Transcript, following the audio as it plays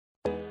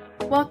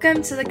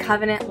Welcome to the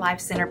Covenant Life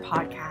Center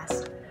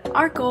podcast.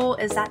 Our goal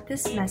is that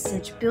this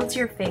message builds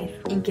your faith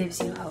and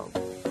gives you hope.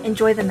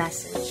 Enjoy the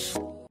message.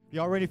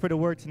 Y'all ready for the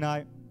word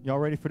tonight?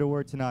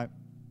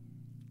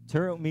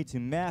 Turn with me to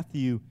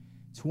Matthew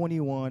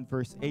 21,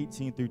 verse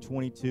 18 through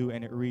 22,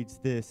 and it reads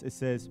this. It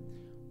says,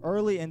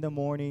 "Early in the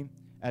morning,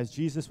 as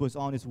Jesus was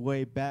on his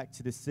way back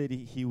to the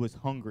city, he was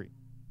hungry.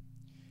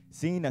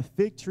 Seeing a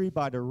fig tree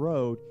by the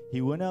road,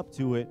 he went up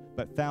to it,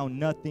 but found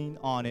nothing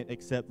on it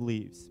except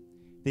leaves.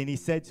 Then he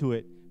said to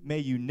it, 'May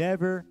you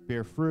never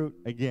bear fruit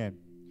again.'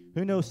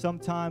 Who knows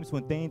sometimes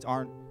when things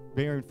aren't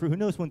bearing fruit? Who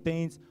knows when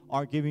things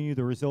aren't giving you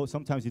the result?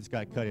 Sometimes you just got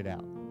to cut it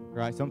out,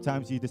 right?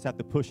 Sometimes you just have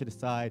to push it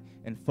aside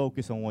and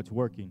focus on what's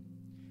working.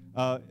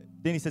 Then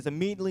he says,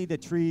 immediately the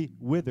tree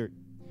withered.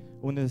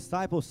 When the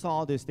disciples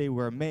saw this, they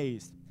were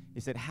amazed. They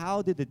said,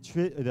 'How did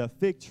the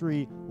fig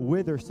tree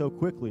wither so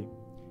quickly?'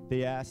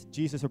 They asked.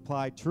 Jesus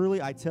replied,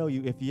 'Truly I tell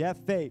you, if you have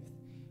faith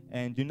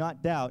and do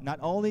not doubt, not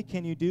only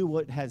can you do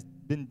what has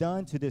been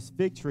done to this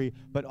fig tree,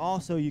 but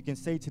also you can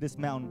say to this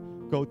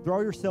mountain, go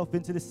throw yourself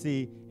into the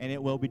sea, and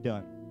it will be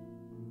done.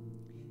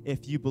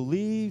 If you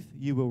believe,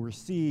 you will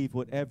receive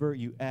whatever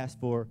you ask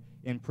for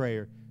in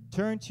prayer.'"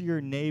 Turn to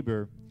your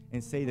neighbor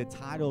and say the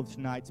title of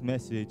tonight's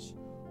message,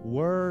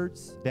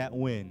 Words That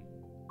Win.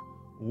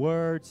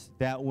 Words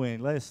that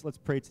win. Let's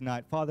pray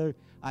tonight. Father,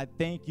 I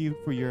thank you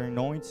for your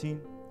anointing.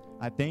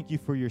 I thank you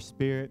for your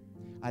spirit.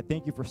 I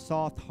thank you for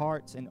soft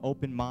hearts and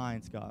open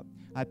minds, God.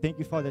 I thank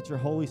you, Father, that your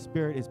Holy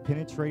Spirit is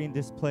penetrating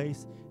this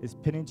place, is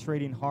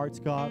penetrating hearts,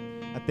 God.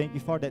 I thank you,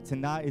 Father, that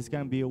tonight is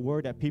going to be a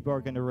word that people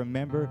are going to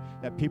remember,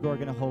 that people are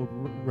going to hold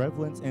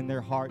reverence in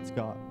their hearts,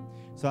 God.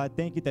 So I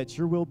thank you that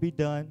your will be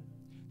done.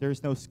 There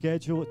is no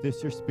schedule,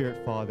 this your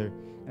spirit, Father.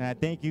 And I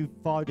thank you,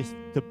 Father, just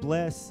to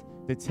bless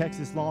the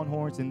Texas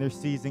Longhorns in their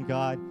season,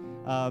 God.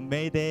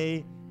 May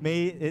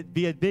it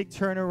be a big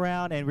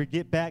turnaround and we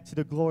get back to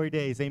the glory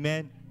days.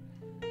 Amen.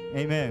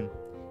 Amen.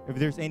 If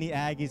there's any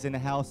Aggies in the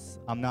house,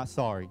 I'm not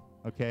sorry.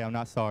 Okay, I'm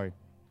not sorry.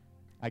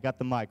 I got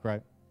the mic,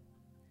 right?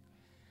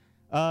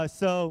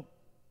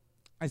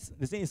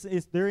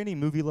 Is there any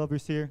movie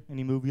lovers here?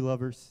 Any movie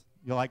lovers?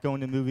 You like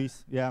going to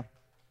movies? Yeah.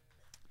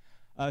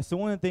 So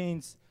one of the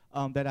things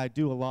that I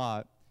do a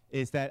lot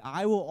is that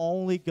I will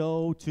only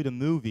go to the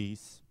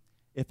movies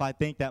if I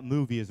think that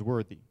movie is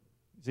worthy.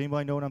 Does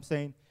anybody know what I'm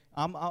saying?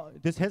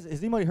 Has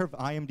anybody heard of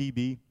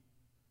IMDb?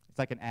 It's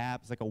like an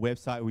app. It's like a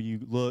website where you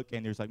look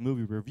and there's like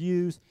movie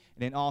reviews,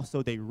 and then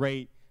also they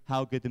rate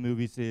how good the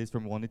movies is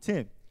from 1 to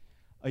 10.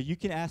 You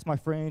can ask my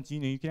friends,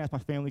 you can ask my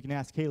family, you can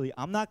ask Kaylee.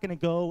 I'm not going to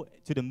go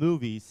to the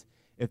movies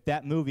if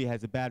that movie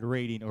has a bad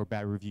rating or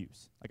bad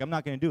reviews. Like, I'm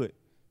not going to do it.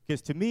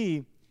 Because to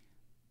me,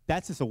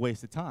 that's just a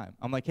waste of time.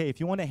 I'm like, hey,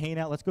 if you want to hang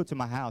out, let's go to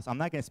my house. I'm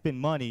not going to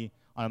spend money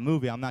on a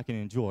movie I'm not going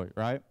to enjoy,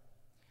 right?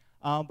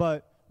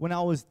 But when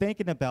I was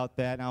thinking about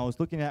that and I was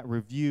looking at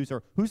reviews,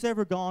 or who's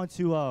ever gone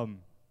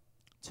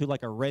to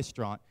like a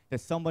restaurant that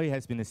somebody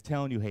has been just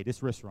telling you, hey,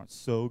 this restaurant's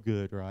so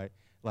good, right?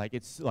 Like,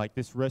 it's like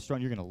this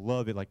restaurant, you're going to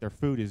love it. Like, their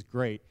food is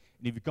great.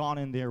 And you've gone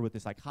in there with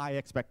this like high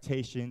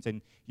expectations,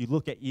 and you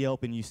look at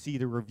Yelp and you see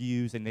the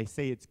reviews and they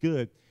say it's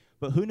good.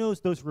 But who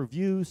knows, those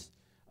reviews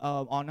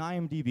on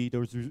IMDb,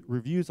 those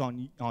reviews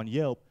on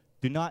Yelp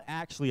do not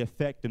actually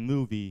affect the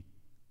movie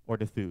or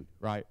the food,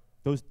 right?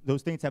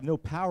 Those things have no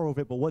power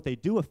over it, but what they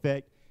do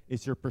affect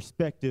is your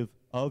perspective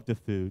of the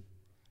food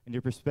and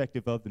your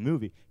perspective of the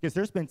movie. Because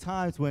there's been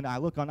times when I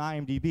look on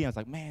IMDb and I was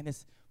like, man,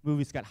 this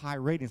movie's got high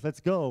ratings, let's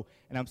go.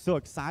 And I'm so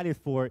excited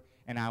for it,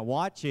 and I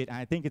watch it, and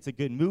I think it's a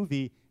good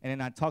movie, and then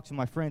I talk to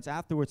my friends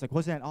afterwards, like,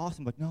 wasn't that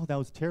awesome? Like, no, that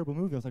was a terrible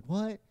movie. I was like,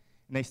 what?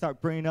 And they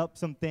start bringing up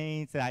some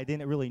things that I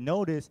didn't really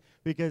notice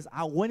because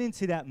I went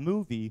into that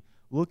movie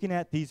looking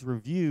at these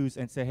reviews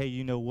and said, hey,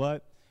 you know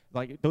what?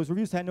 Like, those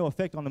reviews had no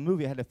effect on the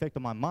movie. It had an effect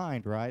on my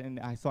mind, right? And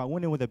so I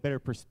went in with a better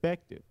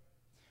perspective.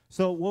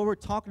 So what we're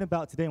talking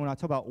about today when I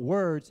talk about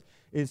words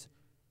is,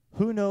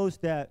 who knows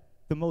that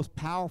the most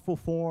powerful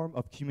form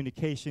of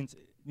communications,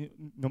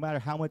 no matter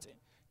how much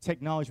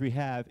technology we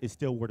have, is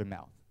still word of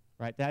mouth,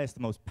 right? That is the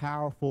most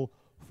powerful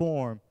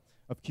form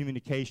of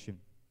communication.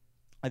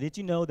 Did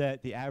you know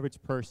that the average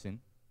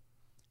person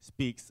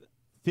speaks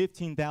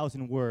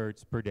 15,000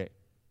 words per day?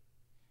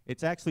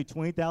 It's actually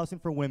 20,000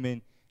 for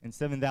women and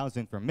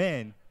 7,000 for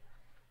men.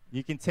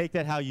 You can take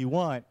that how you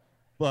want,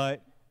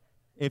 but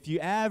if you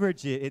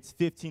average it, it's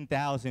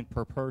 15,000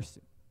 per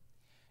person.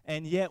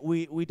 And yet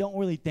we don't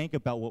really think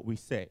about what we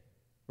say,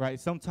 right?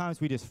 Sometimes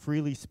we just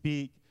freely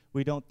speak.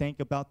 We don't think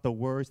about the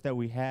words that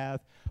we have.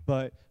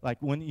 But like,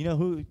 when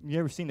you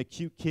ever seen a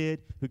cute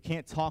kid who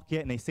can't talk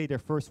yet and they say their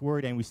first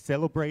word and we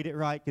celebrate it,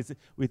 right? Because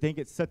we think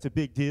it's such a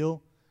big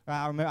deal.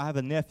 I remember I have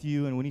a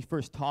nephew, and when he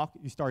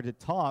started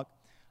to talk,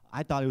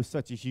 I thought it was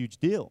such a huge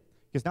deal.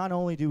 Because not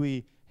only do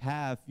we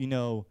have,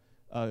 do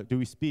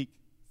we speak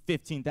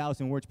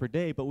 15,000 words per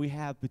day, but we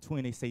have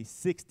between, they say,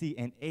 60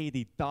 and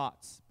 80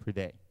 thoughts per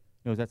day.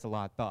 That's a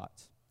lot of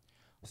thoughts.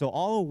 So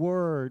all a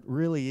word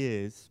really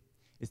is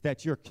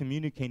that you're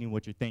communicating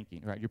what you're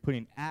thinking, right? You're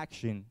putting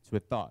action to a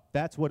thought.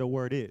 That's what a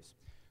word is.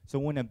 So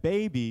when a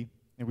baby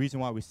And the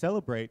reason why we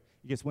celebrate,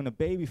 because when a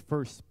baby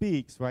first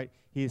speaks, right,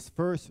 he is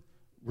first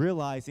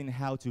realizing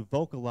how to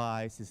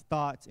vocalize his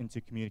thoughts into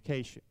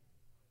communication,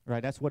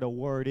 right? That's what a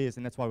word is,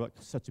 and that's why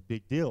it's such a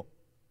big deal.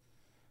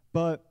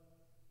 But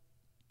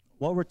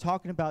what we're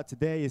talking about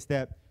today is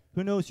that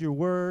who knows your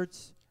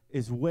words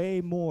is way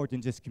more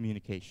than just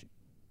communication.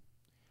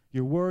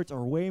 Your words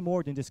are way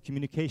more than just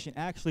communication.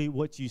 Actually,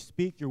 what you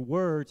speak, your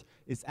words,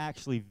 is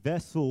actually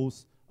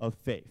vessels of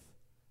faith.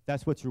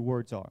 That's what your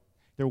words are.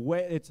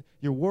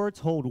 Your words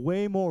hold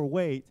way more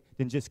weight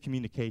than just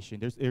communication.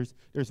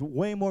 There's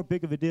way more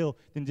big of a deal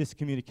than just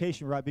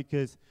communication, right?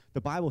 Because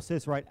the Bible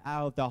says, right,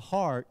 out of the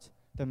heart,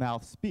 the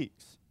mouth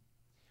speaks.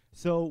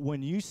 So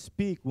when you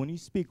speak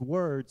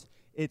words,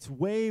 there's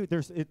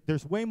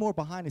way more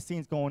behind the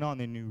scenes going on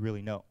than you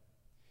really know.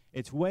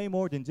 It's way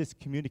more than just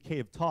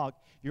communicative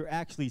talk. You're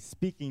actually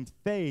speaking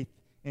faith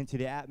into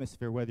the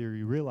atmosphere, whether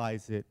you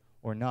realize it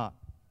or not.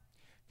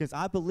 Because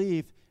I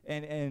believe,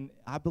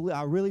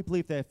 I really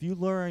believe that if you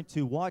learn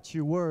to watch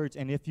your words,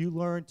 and if you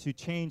learn to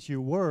change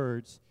your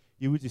words,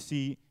 you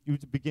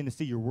would begin to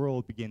see your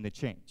world begin to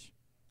change.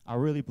 I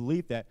really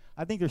believe that.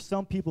 I think there's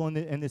some people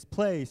in this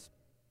place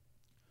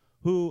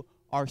who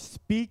are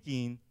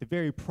speaking the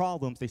very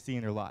problems they see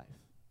in their life,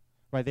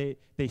 right?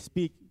 They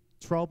speak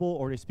trouble,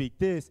 or they speak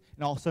this,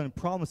 and all of a sudden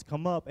problems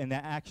come up, and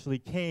that actually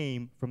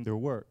came from their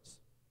words.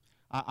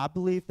 I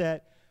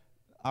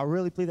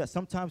really believe that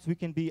sometimes we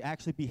can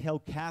actually be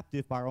held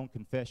captive by our own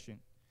confession.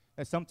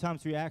 That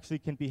sometimes we actually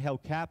can be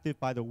held captive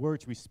by the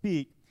words we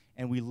speak,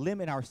 and we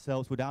limit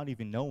ourselves without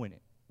even knowing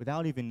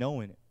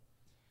it.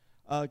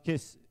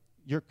 Because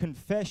your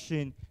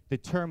confession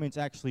determines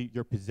actually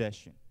your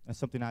possession. That's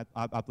something I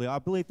believe. I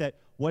believe that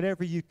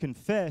whatever you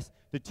confess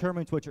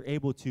determines what you're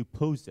able to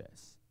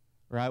possess,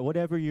 right?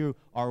 Whatever you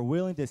are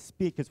willing to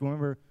speak, because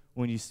remember,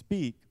 when you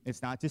speak,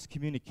 it's not just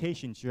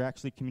communications. You're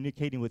actually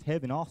communicating with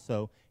heaven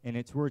also, and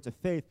it's words of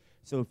faith.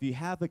 So if you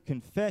have a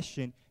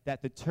confession,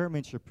 that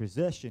determines your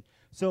possession.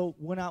 So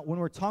when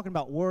we're talking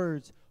about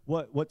words,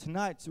 what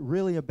tonight's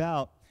really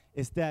about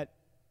is that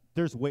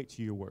there's weight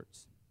to your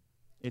words.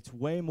 It's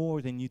way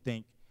more than you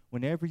think.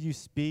 Whenever you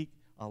speak,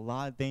 a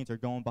lot of things are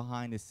going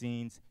behind the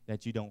scenes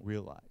that you don't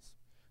realize.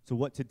 So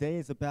what today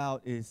is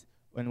about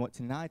and what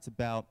tonight's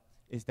about,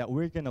 is that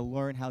we're going to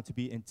learn how to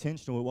be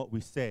intentional with what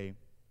we say,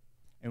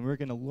 and we're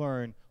going to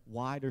learn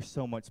why there's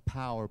so much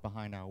power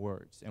behind our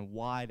words and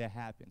why that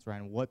happens,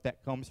 right, and what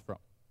that comes from.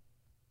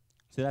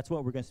 So that's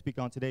what we're going to speak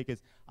on today,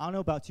 because I don't know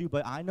about you,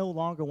 but I no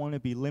longer want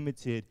to be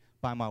limited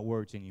by my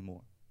words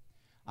anymore.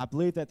 I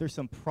believe that there's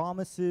some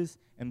promises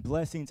and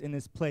blessings in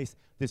this place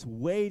that's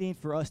waiting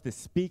for us to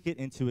speak it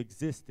into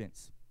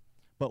existence.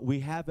 But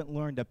we haven't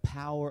learned the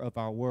power of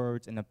our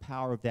words and the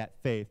power of that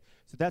faith.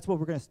 So that's what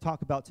we're going to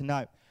talk about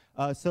tonight.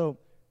 So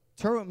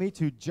turn with me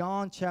to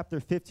John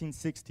chapter 15,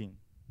 16.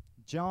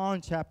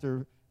 John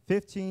chapter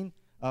 15,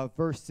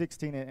 verse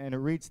 16, and it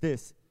reads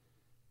this.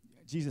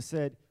 Jesus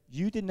said,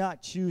 "You did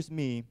not choose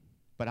me,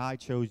 but I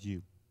chose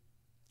you,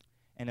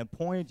 and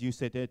appointed you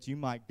so that you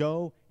might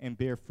go and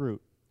bear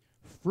fruit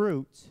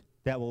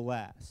that will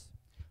last,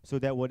 so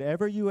that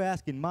whatever you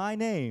ask in my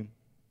name,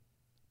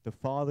 the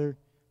Father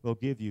will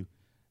give you."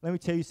 Let me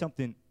tell you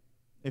something.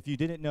 If you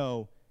didn't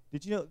know,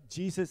 did you know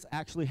Jesus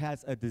actually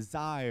has a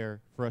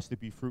desire for us to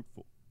be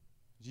fruitful?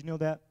 Did you know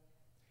that?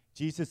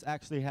 Jesus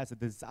actually has a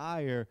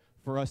desire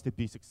for us to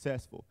be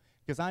successful.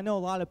 Because I know a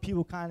lot of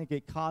people kind of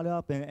get caught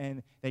up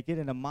and they get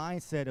in a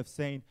mindset of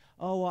saying,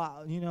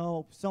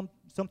 oh,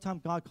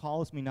 sometimes God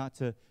calls me not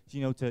to,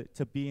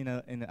 to be in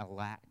a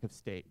lack of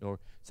state. Or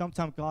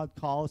sometimes God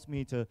calls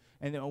me to,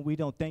 and we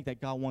don't think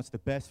that God wants the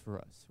best for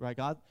us, right?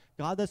 God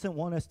doesn't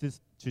want us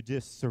to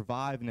just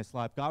survive in this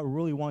life. God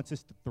really wants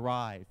us to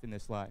thrive in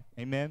this life.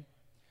 Amen?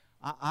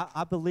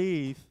 I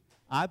believe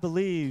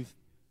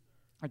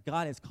that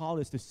God has called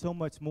us to so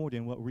much more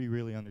than what we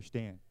really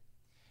understand.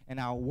 And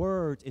our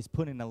words is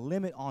putting a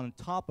limit on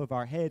top of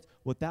our heads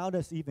without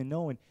us even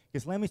knowing.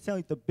 Because let me tell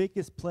you, the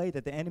biggest play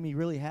that the enemy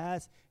really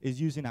has is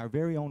using our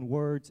very own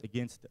words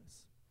against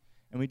us.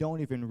 And we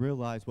don't even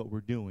realize what we're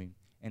doing.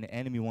 And the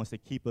enemy wants to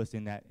keep us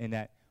in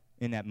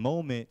that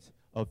moment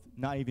of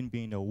not even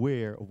being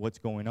aware of what's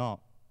going on.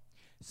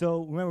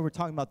 So remember, we're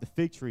talking about the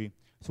fig tree.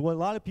 So what a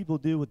lot of people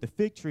do with the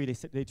fig tree,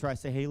 they try to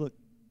say, hey, look,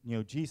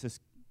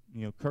 Jesus,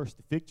 cursed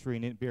the fig tree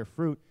and didn't bear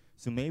fruit.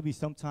 So maybe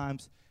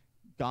sometimes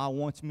God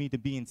wants me to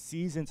be in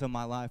seasons of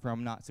my life where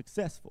I'm not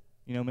successful.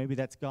 Maybe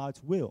that's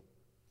God's will,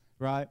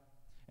 right?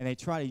 And they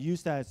try to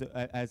use that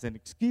as an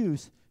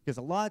excuse, because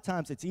a lot of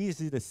times it's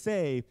easy to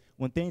say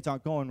when things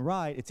aren't going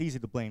right, it's easy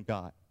to blame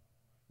God,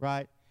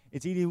 right?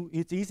 It's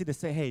easy to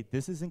say, hey,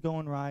 this isn't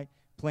going right.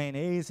 Plan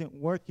A isn't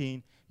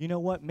working. You know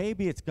what?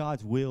 Maybe it's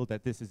God's will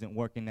that this isn't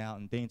working out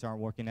and things aren't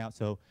working out.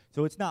 So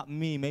it's not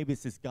me. Maybe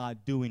it's just God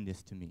doing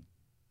this to me.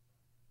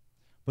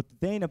 But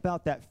the thing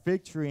about that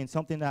fig tree, and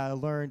something that I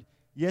learned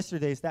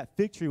yesterday, is that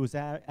fig tree was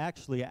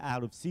actually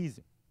out of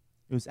season.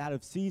 It was out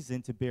of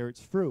season to bear its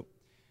fruit.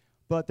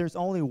 But there's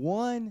only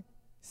one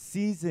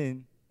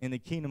season in the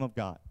kingdom of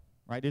God,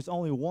 right? There's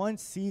only one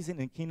season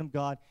in the kingdom of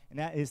God, and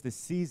that is the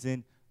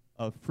season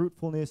of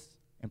fruitfulness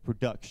and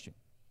production,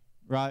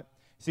 right?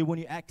 See, when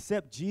you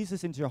accept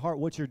Jesus into your heart,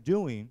 what you're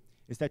doing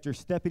is that you're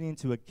stepping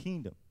into a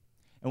kingdom.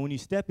 And when you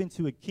step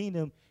into a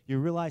kingdom, you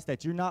realize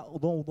that you're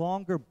no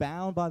longer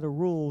bound by the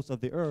rules of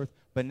the earth,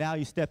 but now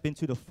you step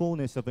into the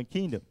fullness of a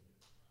kingdom.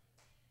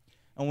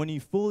 And when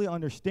you fully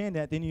understand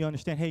that, then you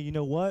understand, hey, you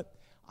know what?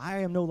 I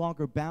am no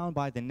longer bound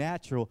by the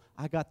natural.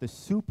 I got the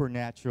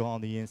supernatural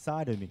on the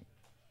inside of me.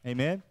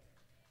 Amen?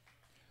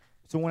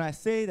 So when I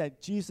say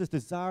that Jesus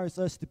desires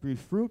us to be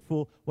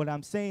fruitful, what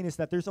I'm saying is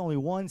that there's only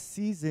one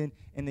season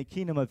in the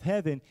kingdom of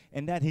heaven,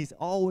 and that he's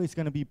always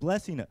going to be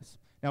blessing us.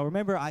 Now,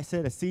 remember, I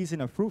said a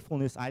season of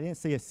fruitfulness. I didn't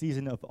say a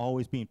season of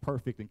always being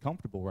perfect and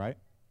comfortable, right?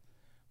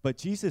 But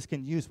Jesus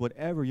can use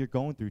whatever you're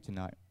going through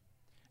tonight.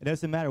 It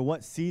doesn't matter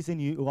what season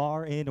you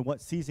are in or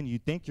what season you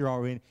think you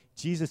are in,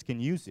 Jesus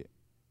can use it,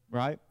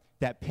 right?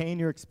 That pain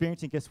you're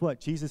experiencing, guess what?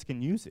 Jesus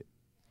can use it.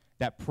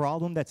 That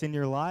problem that's in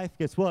your life,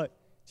 guess what?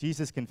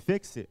 Jesus can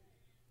fix it.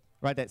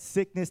 Right, that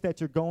sickness that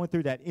you're going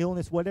through, that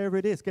illness, whatever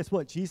it is, guess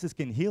what? Jesus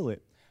can heal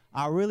it.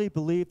 I really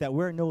believe that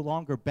we're no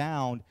longer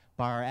bound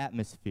by our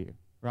atmosphere,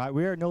 right?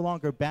 We are no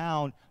longer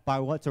bound by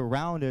what's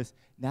around us.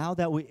 Now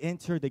that we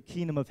enter the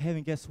kingdom of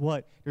heaven, guess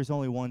what? There's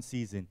only one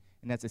season,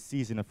 and that's a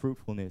season of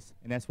fruitfulness,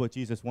 and that's what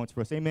Jesus wants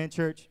for us. Amen,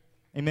 church?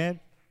 Amen?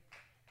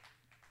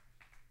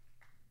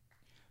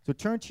 So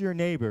turn to your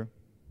neighbor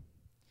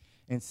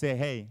and say,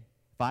 hey,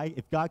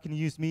 if God can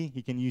use me,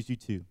 he can use you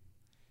too.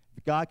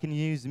 If God can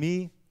use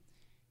me,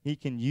 he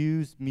can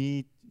use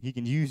me. He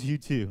can use you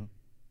too.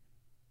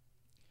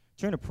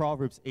 Turn to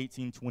Proverbs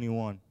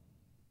 18:21.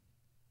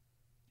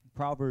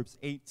 Proverbs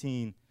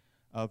 18,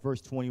 verse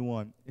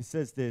 21. It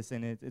says this,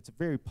 and it's a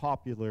very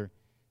popular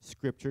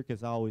scripture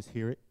because I always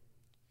hear it.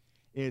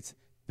 It's,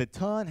 the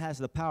tongue has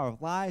the power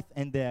of life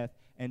and death,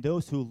 and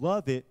those who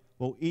love it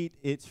will eat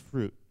its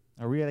fruit.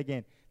 I'll read it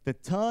again. The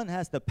tongue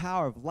has the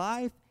power of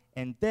life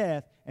and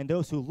death, and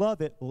those who love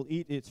it will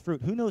eat its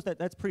fruit. Who knows that?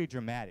 That's pretty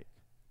dramatic.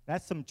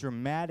 That's some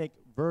dramatic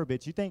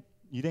verbiage. You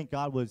think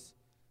God was,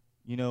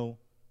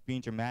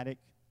 being dramatic?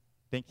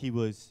 Think he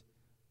was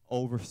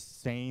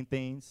oversaying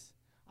things?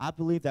 I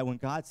believe that when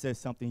God says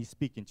something, he's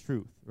speaking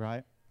truth,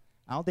 right?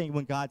 I don't think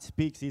when God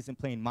speaks, he isn't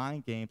playing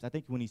mind games. I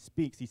think when he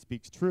speaks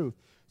truth.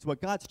 So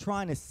what God's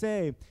trying to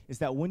say is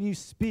that when you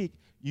speak,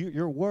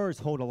 your words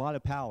hold a lot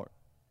of power.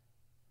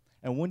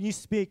 And when you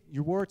speak,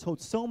 your words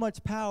hold so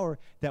much power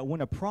that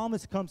when a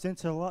promise comes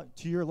into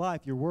your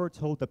life, your words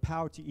hold the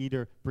power to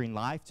either bring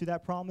life to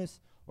that promise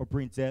or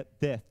bring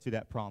death to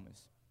that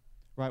promise.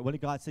 Right? What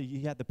did God say?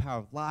 You have the power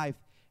of life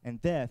and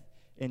death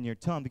in your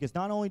tongue. Because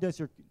not only does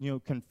your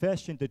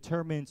confession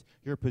determines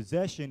your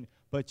possession,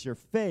 but your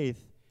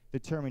faith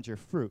determines your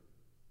fruit.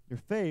 Your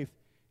faith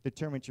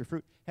determines your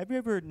fruit. Have you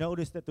ever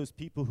noticed that those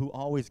people who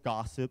always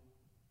gossip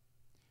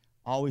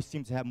always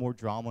seem to have more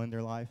drama in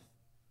their life?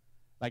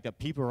 Like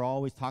people are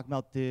always talking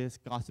about this,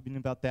 gossiping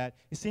about that.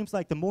 It seems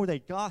like the more they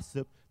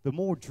gossip, the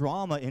more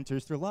drama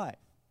enters their life.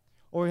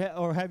 Or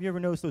have you ever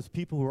noticed those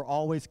people who are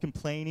always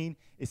complaining?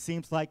 It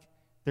seems like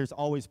there's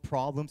always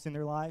problems in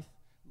their life.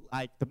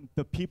 Like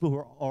the people who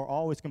are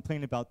always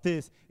complaining about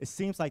this, it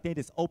seems like they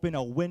just open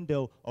a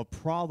window of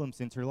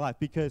problems into their life.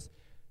 Because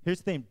here's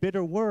the thing,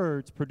 bitter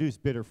words produce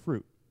bitter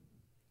fruit.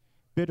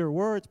 Bitter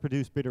words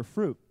produce bitter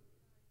fruit.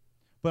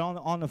 But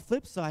on the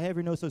flip side, have you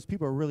ever noticed those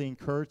people are really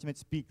encouragement,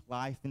 speak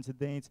life into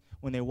things?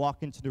 When they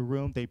walk into the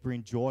room, they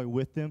bring joy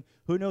with them.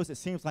 Who knows? It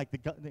seems like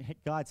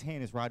God's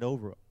hand is right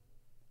over them,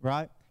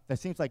 right? That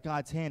seems like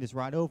God's hand is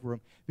right over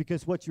them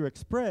because what you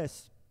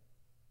express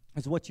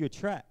is what you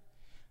attract.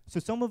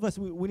 So some of us,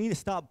 we need to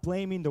stop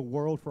blaming the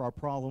world for our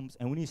problems,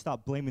 and we need to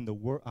stop blaming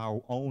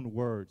our own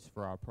words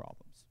for our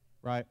problems,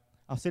 right?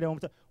 I'll say that one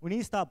more time. We need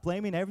to stop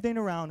blaming everything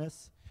around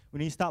us. We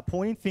need to stop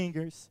pointing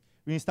fingers.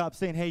 We need to stop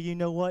saying, hey, you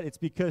know what? It's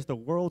because the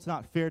world's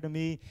not fair to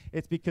me.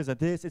 It's because of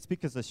this. It's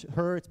because of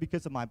her. It's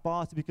because of my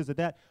boss. It's because of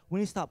that. We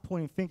need to stop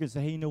pointing fingers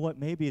and say, hey, you know what?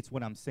 Maybe it's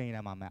what I'm saying out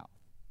of my mouth.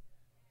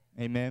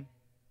 Amen?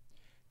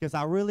 Because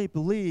I really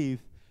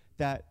believe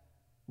that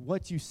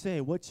what you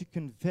say, what you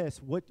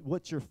confess,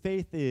 what your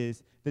faith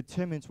is,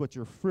 determines what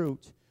your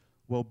fruit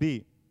will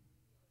be.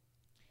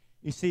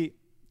 You see,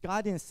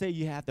 God didn't say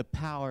you have the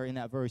power in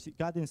that verse.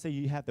 God didn't say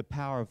you have the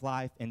power of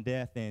life and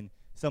death and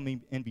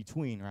something in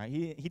between, right?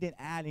 He didn't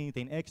add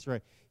anything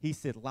extra. He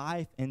said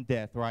life and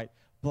death, right?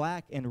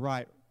 Black and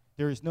white.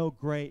 There is no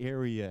gray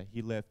area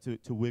he left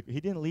to wiggle. He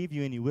didn't leave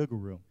you any wiggle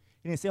room.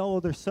 He didn't say, oh,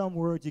 there's some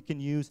words you can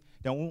use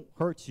that won't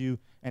hurt you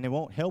and it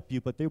won't help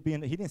you, but they'll be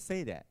in. He didn't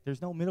say that.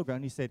 There's no middle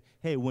ground. He said,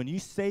 hey, when you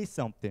say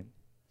something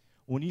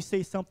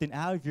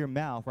out of your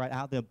mouth, right,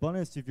 out of the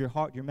abundance of your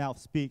heart, your mouth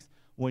speaks.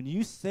 When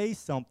you say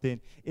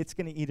something, it's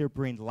going to either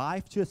bring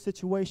life to a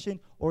situation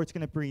or it's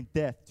going to bring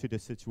death to the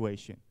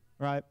situation,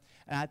 right?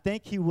 And I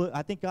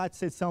think God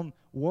said some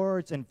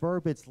words and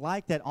verbiage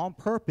like that on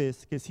purpose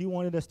because he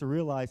wanted us to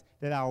realize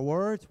that our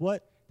words,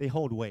 they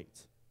hold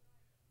weight.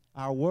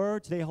 Our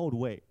words, they hold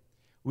weight.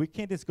 We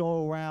can't just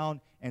go around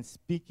and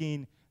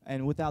speaking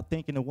and without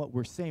thinking of what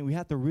we're saying. We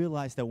have to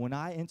realize that when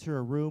I enter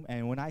a room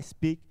and when I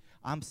speak,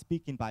 I'm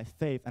speaking by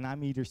faith, and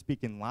I'm either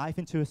speaking life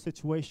into a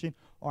situation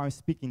or I'm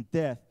speaking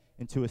death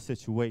into a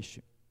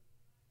situation,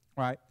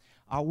 right?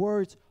 Our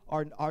words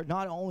are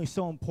not only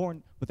so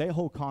important, but they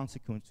hold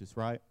consequences,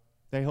 right?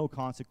 They hold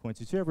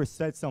consequences. You ever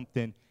said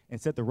something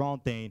and said the wrong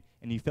thing,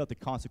 and you felt the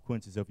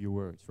consequences of your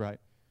words, right?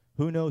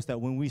 Who knows that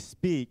when we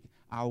speak,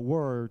 our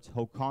words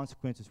hold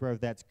consequences, whether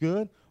that's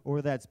good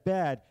or that's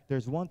bad.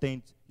 There's one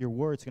thing, your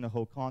word's going to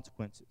hold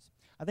consequences.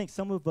 I think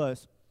some of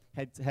us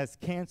has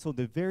canceled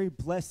the very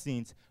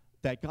blessings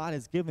that God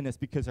has given us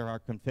because of our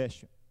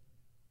confession.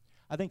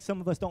 I think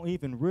some of us don't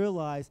even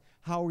realize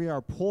how we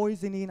are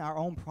poisoning our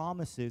own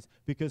promises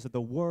because of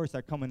the words that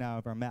are coming out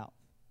of our mouth.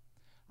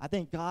 I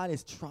think God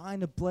is trying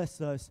to bless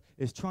us,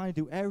 is trying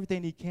to do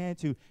everything he can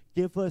to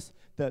give us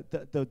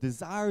the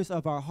desires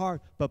of our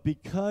heart, but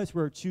because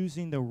we're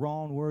choosing the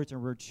wrong words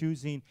and we're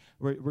choosing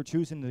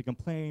to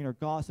complain or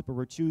gossip, or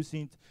we're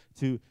choosing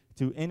to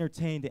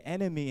entertain the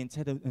enemy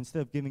instead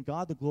of giving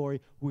God the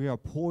glory, we are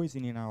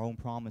poisoning our own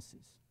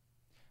promises.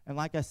 And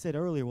like I said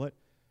earlier, what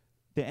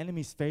the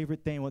enemy's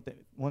favorite thing,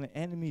 one of the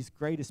enemy's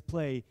greatest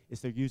play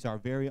is to use our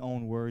very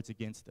own words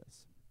against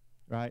us,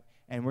 right?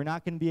 And we're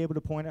not going to be able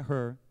to point at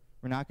her.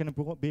 We're not going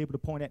to be able to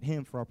point at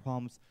him for our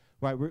problems,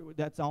 right?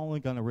 That's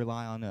only going to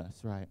rely on us,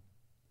 right?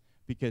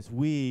 Because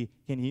we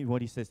can eat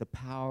what he says,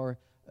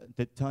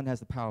 the tongue has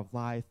the power of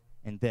life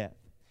and death.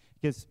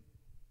 Because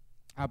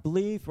I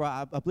believe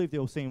the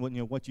old saying,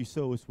 what you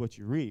sow is what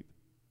you reap.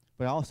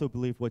 But I also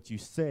believe what you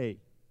say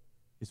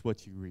is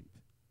what you reap,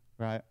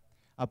 right?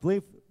 I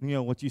believe,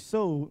 what you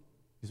sow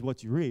is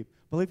what you reap.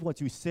 I believe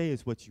what you say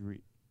is what you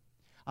reap.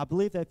 I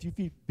believe that if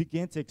you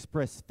begin to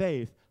express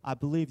faith, I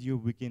believe you'll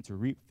begin to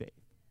reap faith.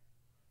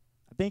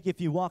 I think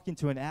if you walk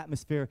into an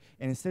atmosphere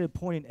and instead of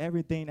pointing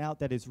everything out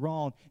that is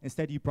wrong,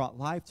 instead you brought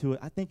life to it,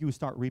 I think you would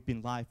start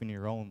reaping life in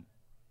your own,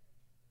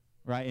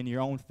 right, in your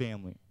own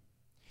family.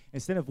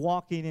 Instead of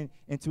walking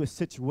into a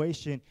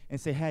situation and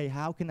say, hey,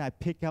 how can I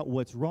pick out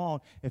what's wrong?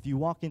 If you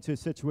walk into a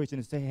situation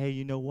and say, hey,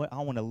 you know what,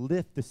 I want to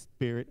lift the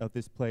spirit of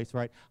this place,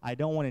 right? I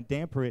don't want to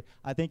dampen it.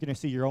 I think you're going to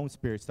see your own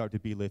spirit start to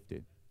be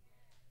lifted.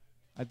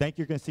 I think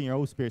you're going to see your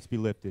own spirits be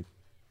lifted.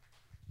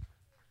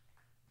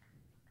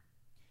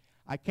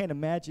 I can't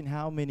imagine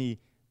how many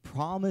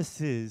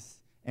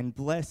promises and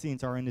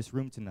blessings are in this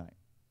room tonight.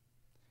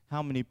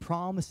 How many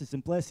promises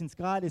and blessings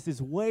God is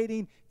just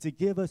waiting to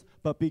give us,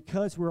 but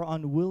because we're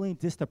unwilling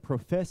just to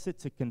profess it,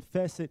 to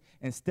confess it,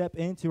 and step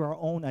into our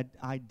own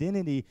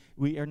identity,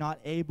 we are not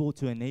able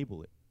to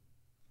enable it.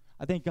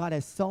 I think God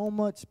has so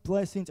much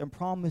blessings and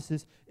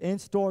promises in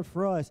store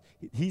for us.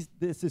 He's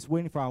just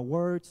waiting for our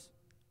words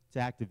to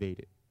activate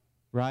it,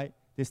 right?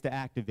 Just to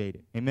activate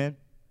it. Amen?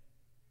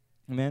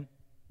 Amen?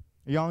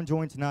 Are y'all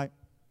enjoying tonight?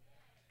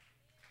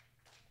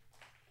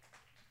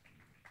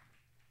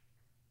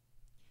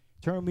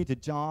 Turn with me to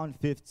John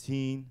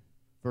 15,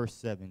 verse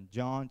 7.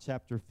 John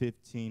chapter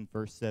 15,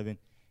 verse 7.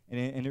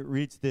 And it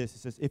reads this. It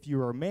says, if you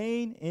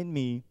remain in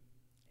me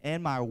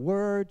and my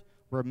word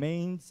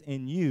remains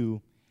in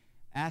you,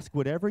 ask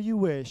whatever you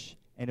wish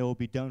and it will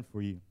be done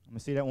for you. I'm going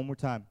to say that one more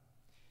time.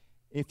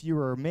 If you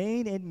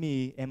remain in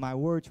me and my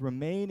words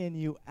remain in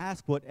you,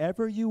 ask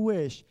whatever you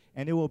wish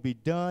and it will be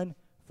done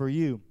for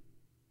you.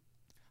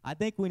 I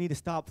think we need to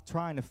stop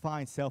trying to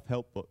find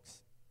self-help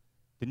books,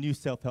 the new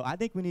self-help. I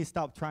think we need to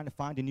stop trying to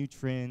find the new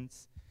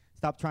trends,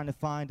 stop trying to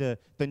find the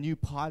new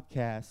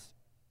podcasts.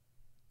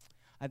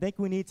 I think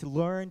we need to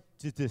learn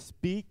to just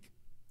speak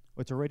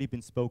what's already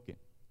been spoken.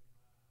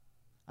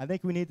 I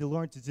think we need to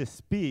learn to just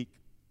speak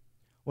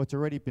what's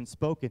already been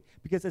spoken,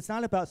 because it's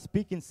not about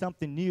speaking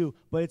something new,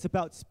 but it's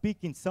about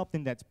speaking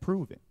something that's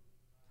proven.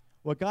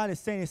 What God is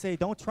saying is,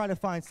 don't try to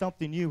find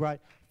something new,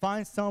 right?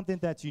 Find something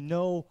that you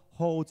know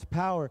holds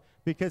power,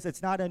 because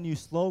it's not a new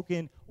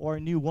slogan or a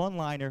new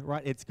one-liner,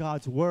 right? It's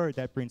God's word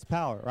that brings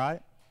power, right?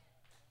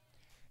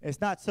 It's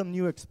not some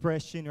new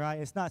expression, right?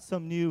 It's not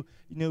some new,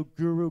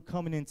 guru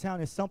coming in town.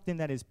 It's something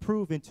that is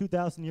proven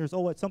 2,000 years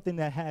old. It's something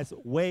that has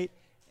weight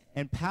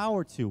and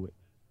power to it.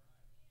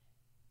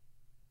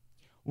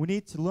 We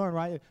need to learn,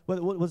 right? What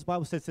the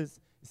Bible says, it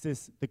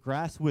says the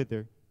grass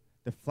wither,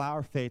 the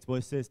flower fades. Well,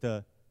 it says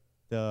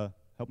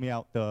help me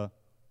out, the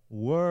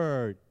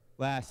word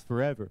lasts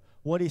forever.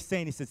 What he's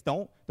saying, he says,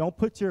 don't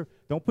put your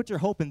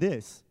hope in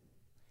this,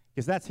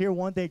 because that's here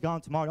one day, gone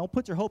tomorrow. Don't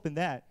put your hope in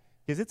that,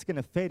 because it's going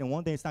to fade, and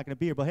one day it's not going to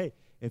be here. But hey,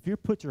 if you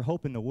put your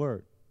hope in the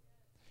word,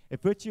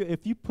 if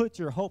you put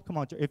your hope, come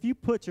on, if you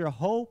put your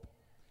hope,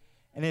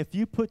 and if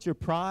you put your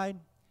pride,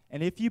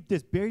 and if you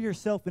just bury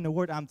yourself in the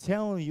word, I'm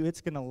telling you,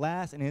 it's going to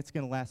last, and it's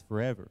going to last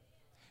forever.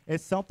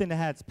 It's something that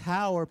has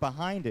power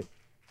behind it.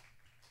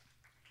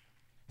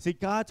 See,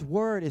 God's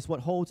word is what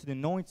holds the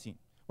anointing.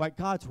 Right?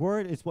 God's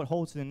word is what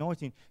holds the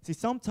anointing. See,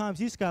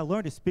 sometimes you just got to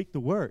learn to speak the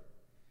word.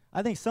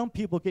 I think some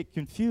people get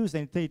confused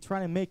and they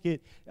try to make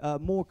it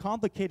more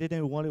complicated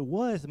than what it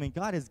was. I mean,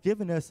 God has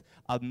given us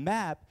a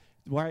map,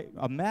 right?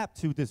 A map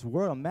to this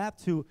world, a map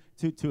to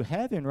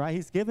heaven, right?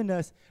 He's given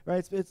us,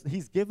 right?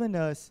 He's given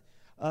us,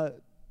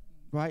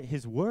 right,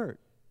 his word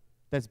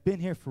that's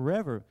been here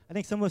forever. I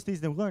think some of us need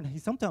to learn,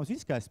 sometimes we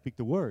just got to speak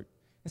the word.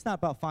 It's not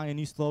about finding a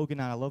new slogan,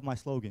 and I love my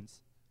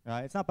slogans.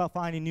 Right? It's not about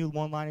finding new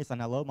one-liners,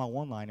 and I love my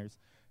one-liners.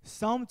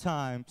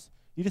 Sometimes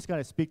you just got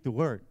to speak the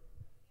word.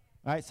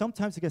 Right?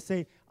 Sometimes you got to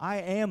say, I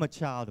am a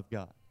child of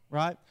God.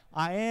 Right?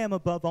 I am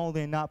above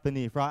only and not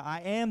beneath. Right?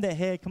 I am the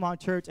head, come on,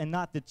 church, and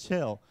not the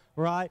tail.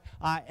 Right?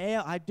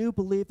 I do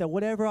believe that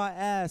whatever I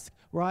ask,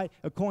 right,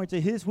 according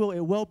to his will, it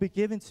will be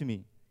given to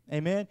me.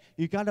 Amen?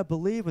 You got to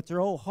believe with your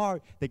whole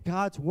heart that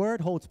God's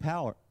word holds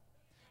power.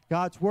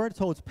 God's word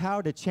holds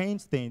power to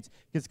change things,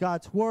 because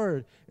God's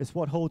word is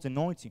what holds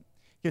anointing.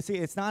 Because see,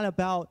 it's not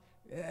about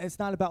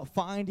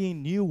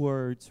finding new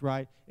words,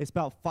 right? It's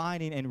about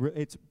finding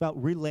it's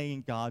about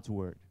relaying God's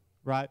word,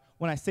 right?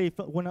 When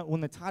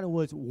the title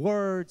was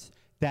Words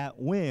That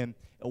Win,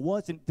 it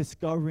wasn't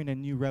discovering a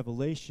new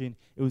revelation.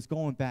 It was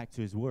going back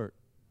to his word.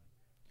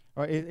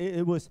 All right?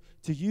 It was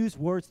to use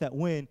words that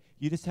win.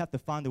 You just have to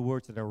find the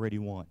words that already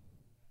won,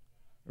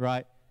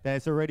 right? That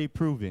is already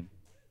proven.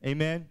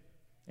 Amen?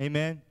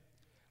 Amen?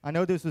 I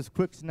know this was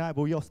quick tonight,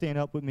 but will y'all stand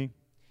up with me?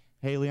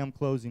 Haley, I'm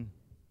closing.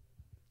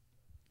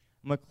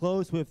 I'm going to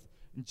close with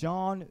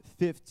John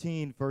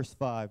 15, verse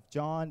 5.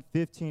 John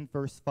 15,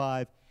 verse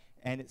 5,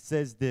 and it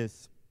says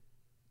this.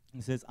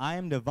 It says, I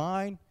am the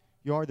vine,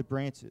 you are the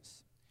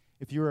branches.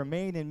 If you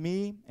remain in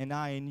me and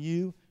I in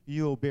you,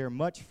 you will bear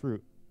much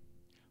fruit.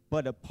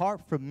 But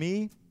apart from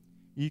me,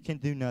 you can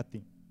do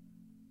nothing.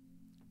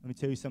 Let me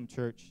tell you something,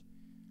 church.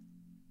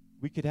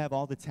 We could have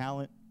all the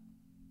talent.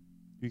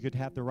 We could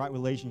have the right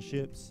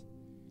relationships.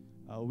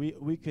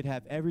 We could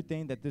have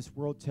everything that this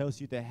world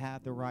tells you to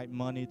have, the right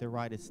money, the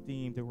right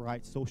esteem, the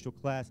right social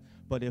class.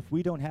 But if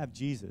we don't have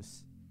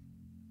Jesus,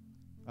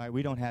 all right,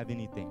 we don't have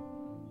anything.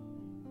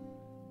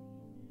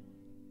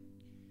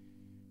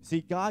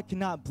 See, God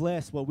cannot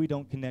bless what we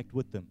don't connect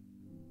with them.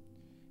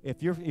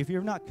 If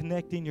you're not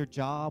connecting your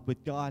job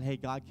with God, hey,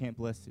 God can't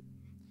bless it.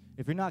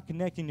 If you're not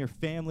connecting your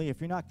family,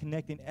 if you're not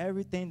connecting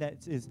everything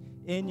that is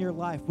in your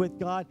life with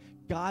God,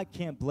 God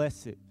can't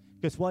bless it.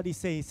 Because what he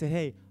said,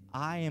 hey,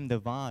 I am the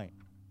vine.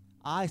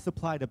 I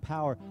supply the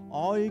power.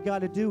 All you got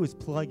to do is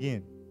plug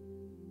in.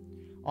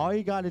 All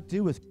you got to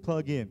do is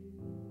plug in.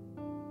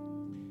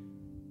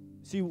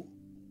 See,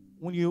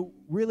 when you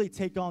really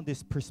take on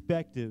this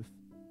perspective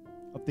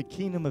of the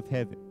kingdom of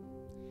heaven,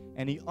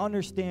 and you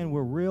understand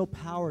where real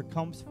power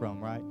comes from,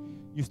 right?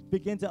 You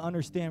begin to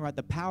understand, right,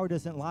 the power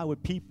doesn't lie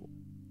with people,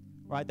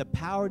 right? The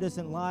power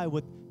doesn't lie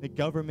with the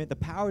government. The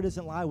power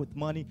doesn't lie with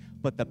money,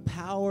 but the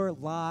power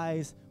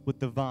lies with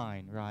the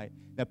vine, right?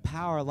 The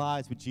power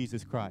lies with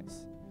Jesus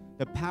Christ.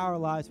 The power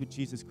lies with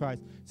Jesus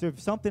Christ. So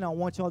if something I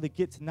want y'all to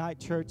get tonight,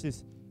 church,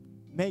 is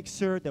make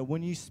sure that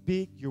when you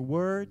speak, your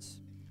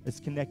words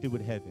is connected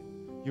with heaven.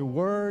 Your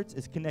words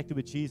is connected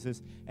with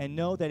Jesus. And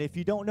know that if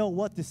you don't know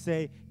what to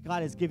say,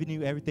 God has given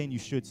you everything you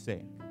should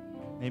say.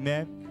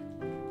 Amen?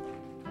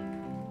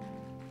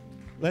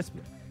 Let's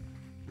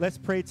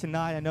pray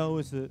tonight. I know it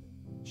was a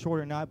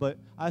shorter night, but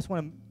I just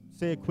want to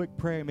say a quick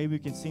prayer. Maybe we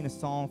can sing a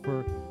song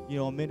for,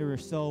 a minute or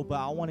so, but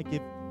I want to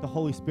give the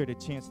Holy Spirit a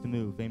chance to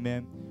move.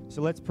 Amen?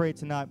 So let's pray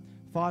tonight.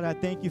 Father, I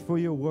thank you for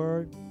your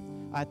word.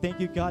 I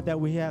thank you, God, that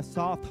we have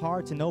soft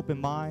hearts and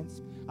open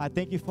minds. I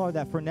thank you, Father,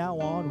 that from now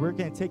on, we're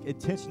going to take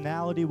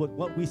intentionality with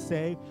what we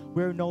say.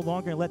 We're no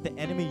longer going to let the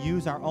enemy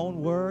use our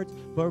own words,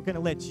 but we're going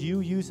to let you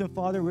use them,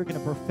 Father. We're going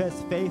to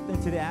profess faith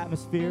into the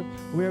atmosphere.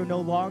 We're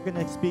no longer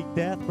going to speak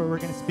death, but we're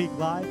going to speak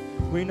life.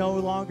 We're no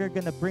longer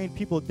going to bring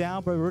people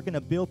down, but we're going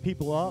to build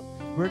people up.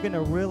 We're going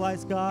to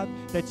realize, God,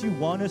 that you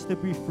want us to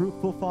be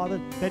fruitful, Father,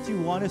 that you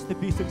want us to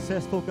be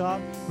successful, God.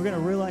 We're going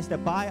to realize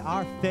that by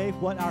our faith,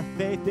 what our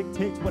faith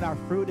dictates what our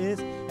fruit is.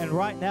 And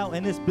right now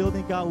in this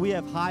building, God, we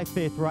have high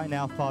faith right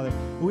now, Father.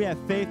 We have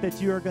faith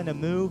that you are going to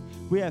move.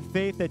 We have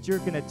faith that you're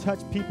going to touch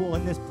people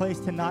in this place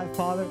tonight,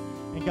 Father.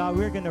 And God,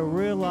 we're going to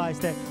realize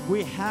that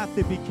we have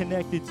to be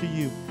connected to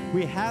you.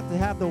 We have to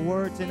have the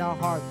words in our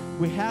heart.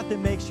 We have to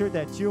make sure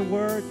that your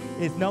word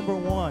is number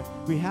one.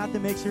 We have to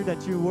make sure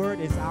that your word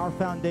is our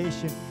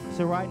foundation.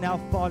 So right now,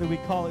 Father, we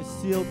call it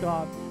sealed,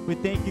 God. We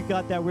thank you,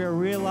 God, that we're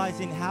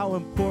realizing how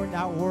important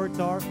our words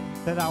are,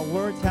 that our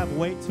words have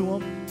weight to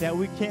them, that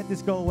we can't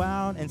just go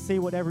around and say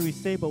whatever we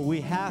say, but we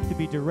have to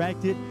be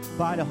directed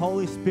by the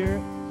Holy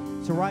Spirit.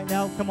 So right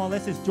now, come on,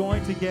 let's just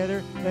join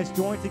together. Let's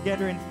join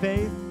together in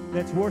faith.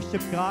 Let's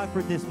worship God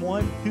for this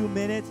 1-2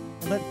 minutes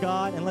and let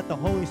God and let the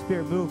Holy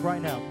Spirit move right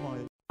now. Come on.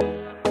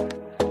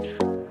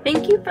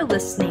 Thank you for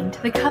listening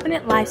to the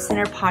Covenant Life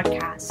Center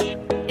podcast.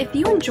 If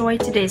you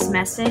enjoyed today's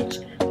message,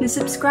 then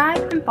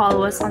subscribe and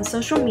follow us on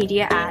social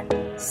media at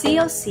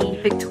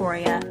CLC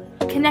Victoria.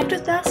 Connect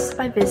with us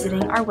by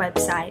visiting our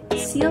website,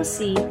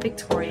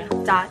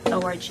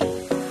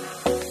 clcvictoria.org.